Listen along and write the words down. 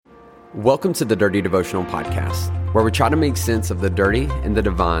Welcome to the Dirty Devotional Podcast, where we try to make sense of the dirty and the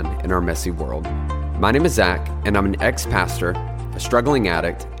divine in our messy world. My name is Zach, and I'm an ex-pastor, a struggling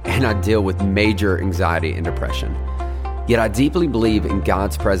addict, and I deal with major anxiety and depression. Yet I deeply believe in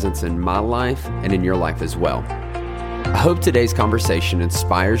God's presence in my life and in your life as well. I hope today's conversation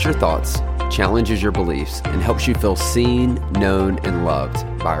inspires your thoughts, challenges your beliefs, and helps you feel seen, known, and loved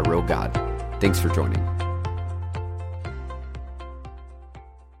by a real God. Thanks for joining.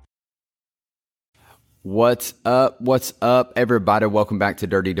 What's up, everybody? Welcome back to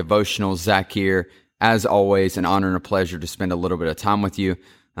Dirty Devotional. Zach here. As always, an honor and a pleasure to spend a little bit of time with you.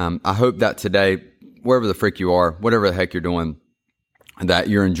 I hope that today, wherever the frick you are, whatever the heck you're doing, that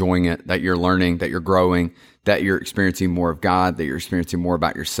you're enjoying it, that you're learning, that you're growing, that you're experiencing more of God, that you're experiencing more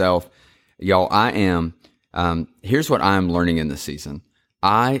about yourself. Y'all, here's what I am learning in this season.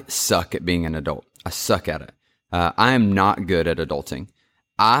 I suck at being an adult. I suck at it. I am not good at adulting.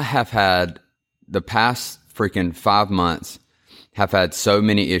 I have had the past freaking 5 months have had so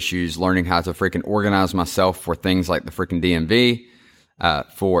many issues learning how to freaking organize myself for things like the freaking DMV,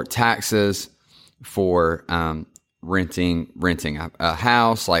 for taxes, for renting a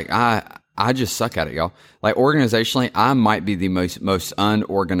house. Like I just suck at it, y'all. Like organizationally, I might be the most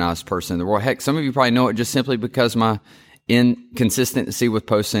unorganized person in the world. Heck, some of you probably know it just simply because my inconsistency with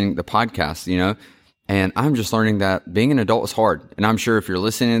posting the podcast, And I'm just learning that being an adult is hard. And I'm sure if you're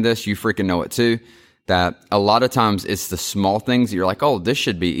listening to this, you freaking know it too, that a lot of times it's the small things that you're like, oh, this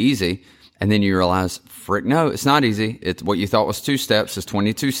should be easy. And then you realize, frick, no, it's not easy. It's what you thought was 2 steps is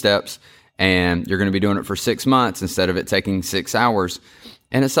 22 steps. And you're going to be doing it for 6 months instead of it taking 6 hours.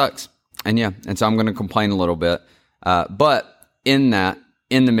 And it sucks. And so I'm going to complain a little bit. But in the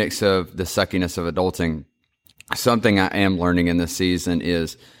mix of the suckiness of adulting, something I am learning in this season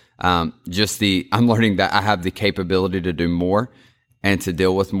is I'm learning that I have the capability to do more and to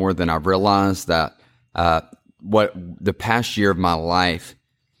deal with more than I've realized. That what the past year of my life,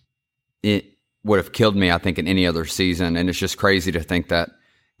 it would have killed me, I think, in any other season. And it's just crazy to think that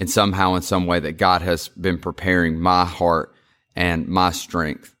in some way that God has been preparing my heart and my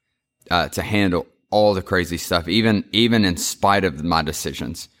strength to handle all the crazy stuff, even in spite of my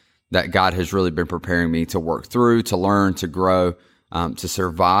decisions, that God has really been preparing me to work through, to learn, to grow, to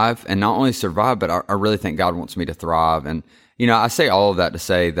survive, and not only survive, but I really think God wants me to thrive. And, I say all of that to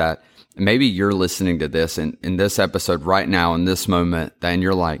say that maybe you're listening to this in this episode right now, in this moment, and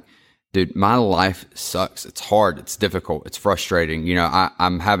you're like, dude, my life sucks. It's hard. It's difficult. It's frustrating.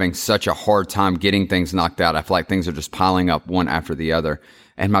 I'm having such a hard time getting things knocked out. I feel like things are just piling up one after the other.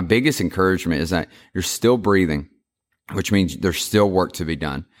 And my biggest encouragement is that you're still breathing, which means there's still work to be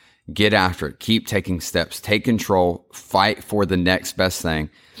done. Get after it. Keep taking steps. Take control. Fight for the next best thing.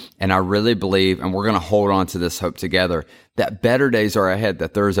 And I really believe, and we're going to hold on to this hope together, that better days are ahead,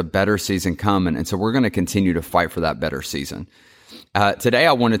 that there is a better season coming. And so we're going to continue to fight for that better season. Today,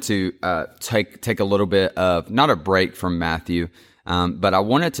 I wanted to take a little bit of, not a break from Matthew, but I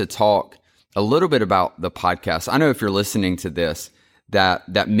wanted to talk a little bit about the podcast. I know if you're listening to this,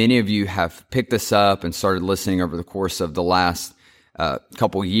 that many of you have picked this up and started listening over the course of the last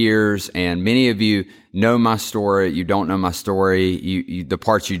couple years, and many of you know my story. You don't know my story. You the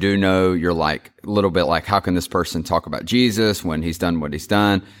parts you do know, you're like a little bit like, how can this person talk about Jesus when he's done what he's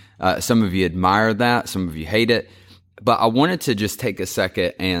done? Some of you admire that. Some of you hate it. But I wanted to just take a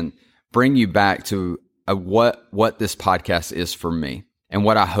second and bring you back to what this podcast is for me and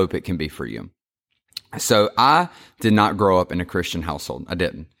what I hope it can be for you. So I did not grow up in a Christian household. I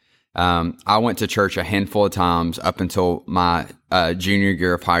didn't. I went to church a handful of times up until my junior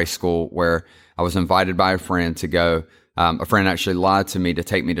year of high school, where I was invited by a friend to go. A friend actually lied to me to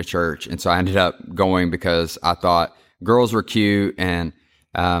take me to church. And so I ended up going because I thought girls were cute. And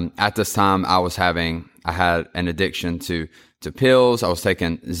at this time, I had an addiction to pills. I was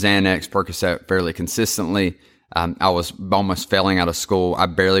taking Xanax, Percocet fairly consistently. I was almost failing out of school. I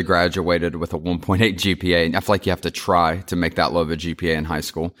barely graduated with a 1.8 GPA. And I feel like you have to try to make that low of a GPA in high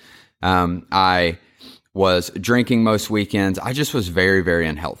school. I was drinking most weekends. I just was very, very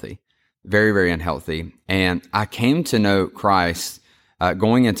unhealthy. Very, very unhealthy. And I came to know Christ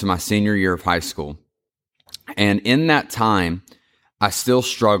going into my senior year of high school. And in that time, I still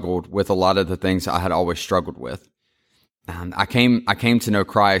struggled with a lot of the things I had always struggled with. I came to know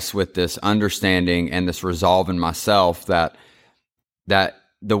Christ with this understanding and this resolve in myself that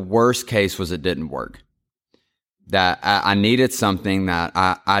the worst case was it didn't work. That I needed something that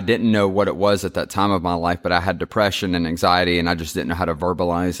I didn't know what it was at that time of my life, but I had depression and anxiety, and I just didn't know how to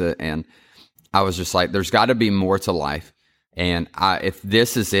verbalize it. And I was just like, there's got to be more to life. And if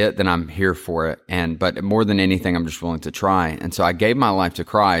this is it, then I'm here for it. But more than anything, I'm just willing to try. And so I gave my life to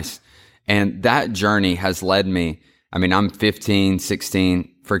Christ And that journey has led me. I mean, I'm 15,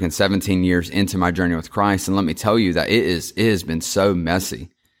 16, freaking 17 years into my journey with Christ. And let me tell you that it has been so messy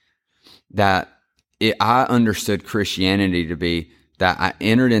that I understood Christianity to be that I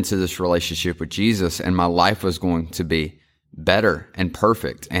entered into this relationship with Jesus and my life was going to be better and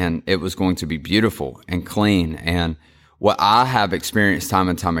perfect. And it was going to be beautiful and clean. And what I have experienced time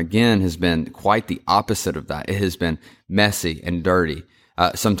and time again has been quite the opposite of that. It has been messy and dirty.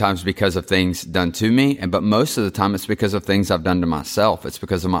 Sometimes because of things done to me, but most of the time it's because of things I've done to myself. It's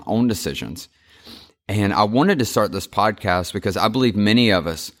because of my own decisions. And I wanted to start this podcast because I believe many of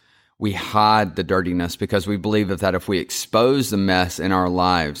us, we hide the dirtiness because we believe that if we expose the mess in our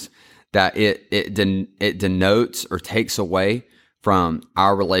lives, that it denotes or takes away from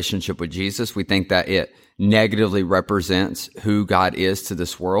our relationship with Jesus. We think that it negatively represents who God is to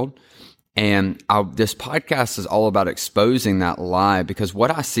this world. And this podcast is all about exposing that lie, because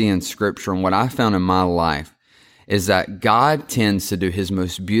what I see in Scripture and what I found in my life is that God tends to do his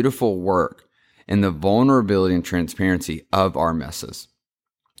most beautiful work in the vulnerability and transparency of our messes.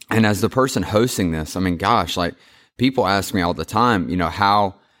 And as the person hosting this, I mean, gosh, like people ask me all the time,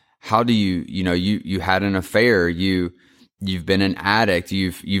 how do you had an affair, you've been an addict,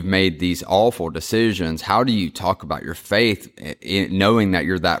 you've made these awful decisions. How do you talk about your faith knowing that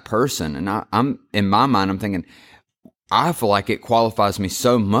you're that person? And I'm in my mind, I'm thinking, I feel like it qualifies me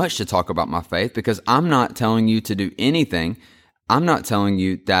so much to talk about my faith because I'm not telling you to do anything. I'm not telling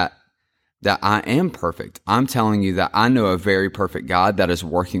you that I am perfect. I'm telling you that I know a very perfect God that is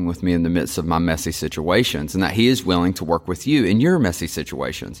working with me in the midst of my messy situations, and that he is willing to work with you in your messy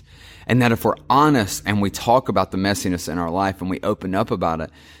situations. And that if we're honest and we talk about the messiness in our life and we open up about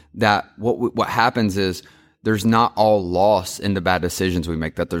it, that what happens is there's not all loss in the bad decisions we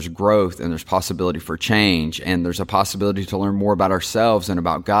make, that there's growth and there's possibility for change, and there's a possibility to learn more about ourselves and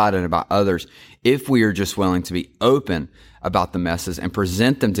about God and about others if we are just willing to be open about the messes and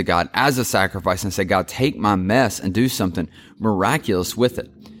present them to God as a sacrifice and say, God, take my mess and do something miraculous with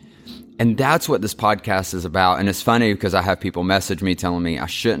it. And that's what this podcast is about. And it's funny because I have people message me telling me I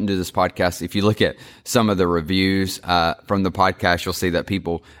shouldn't do this podcast. If you look at some of the reviews from the podcast, you'll see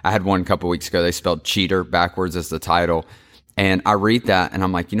that I had one a couple weeks ago, they spelled cheater backwards as the title. And I read that and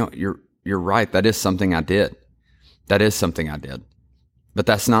I'm like, you're right. That is something I did. But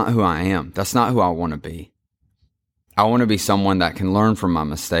that's not who I am. That's not who I want to be. I want to be someone that can learn from my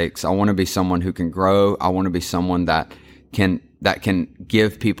mistakes. I want to be someone who can grow. I want to be someone that can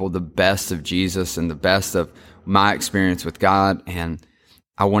give people the best of Jesus and the best of my experience with God. And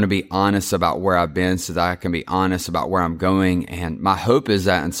I want to be honest about where I've been so that I can be honest about where I'm going. And my hope is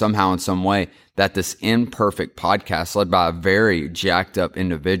that in some way, that this imperfect podcast led by a very jacked up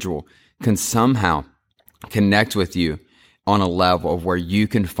individual can somehow connect with you on a level of where you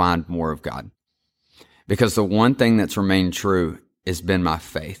can find more of God. Because the one thing that's remained true has been my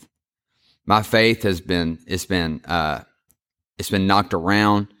faith. My faith has been knocked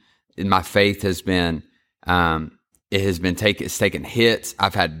around. My faith has been, it's taken hits.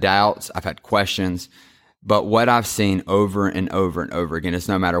 I've had doubts. I've had questions. But what I've seen over and over and over again is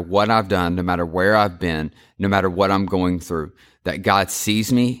no matter what I've done, no matter where I've been, no matter what I'm going through, that God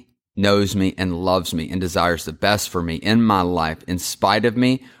sees me, knows me, and loves me and desires the best for me in my life, in spite of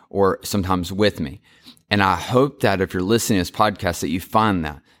me or sometimes with me. And I hope that if you're listening to this podcast, that you find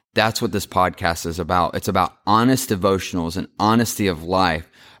that. That's what this podcast is about. It's about honest devotionals and honesty of life,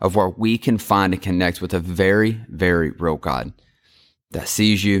 of where we can find and connect with a very, very real God that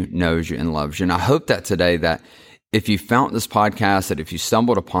sees you, knows you, and loves you. And I hope that today, that if you found this podcast, that if you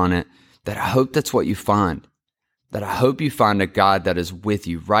stumbled upon it, that I hope that's what you find. That I hope you find a God that is with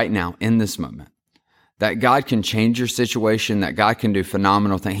you right now in this moment. That God can change your situation, that God can do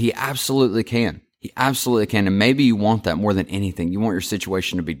phenomenal things. He absolutely can. He absolutely can. And maybe you want that more than anything. You want your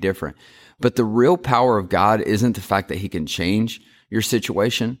situation to be different. But the real power of God isn't the fact that he can change your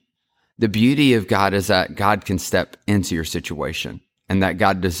situation. The beauty of God is that God can step into your situation and that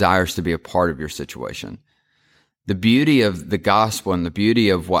God desires to be a part of your situation. The beauty of the gospel and the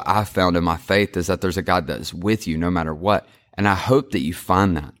beauty of what I found in my faith is that there's a God that is with you no matter what. And I hope that you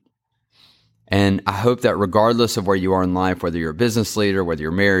find that. And I hope that regardless of where you are in life, whether you're a business leader, whether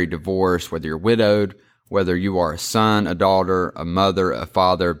you're married, divorced, whether you're widowed, whether you are a son, a daughter, a mother, a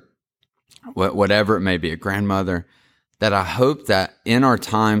father, whatever it may be, a grandmother, that I hope that in our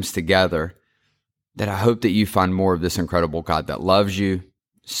times together, that I hope that you find more of this incredible God that loves you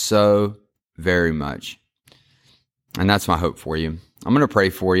so very much. And that's my hope for you. I'm going to pray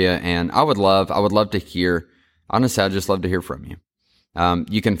for you, and I would love to hear, honestly, I'd just love to hear from you.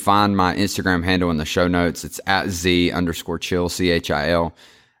 You can find my Instagram handle in the show notes. It's @Z_chill, CHIL.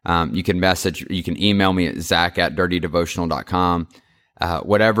 You can email me at zach@dirtydevotional.com.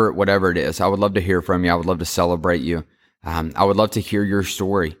 Whatever it is, I would love to hear from you. I would love to celebrate you. I would love to hear your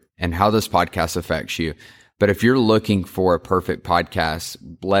story and how this podcast affects you. But if you're looking for a perfect podcast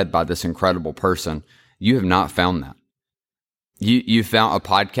led by this incredible person, you have not found that. You found a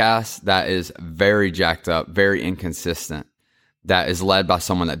podcast that is very jacked up, very inconsistent, that is led by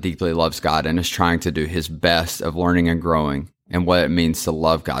someone that deeply loves God and is trying to do his best of learning and growing and what it means to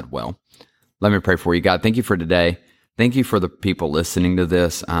love God well. Let me pray for you. God, thank you for today. Thank you for the people listening to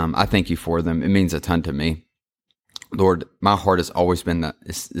this. I thank you for them. It means a ton to me. Lord, my heart has always been that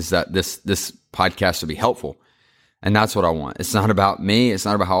this podcast will be helpful. And that's what I want. It's not about me. It's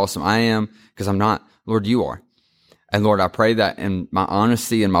not about how awesome I am, because I'm not. Lord, you are. And Lord, I pray that in my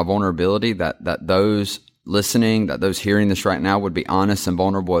honesty and my vulnerability, that those listening, that those hearing this right now would be honest and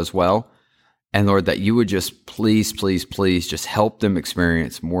vulnerable as well. And Lord, that you would just please just help them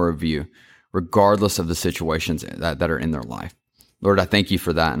experience more of you, regardless of the situations that are in their life. Lord, I thank you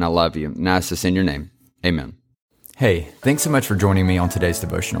for that, and I love you. And I ask this in your name. Amen. Hey, thanks so much for joining me on today's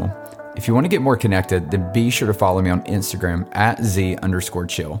devotional. If you want to get more connected, then be sure to follow me on Instagram at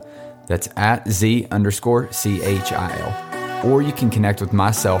 @Z_chill. That's at @Z_CHIL. Or you can connect with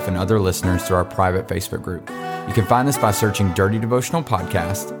myself and other listeners through our private Facebook group. You can find this by searching Dirty Devotional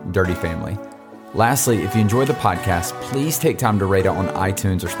Podcast, Dirty Family. Lastly, if you enjoy the podcast, please take time to rate it on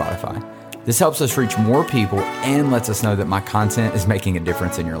iTunes or Spotify. This helps us reach more people and lets us know that my content is making a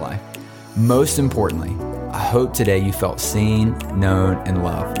difference in your life. Most importantly, I hope today you felt seen, known, and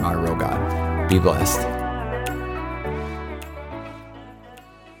loved by a real God. Be blessed.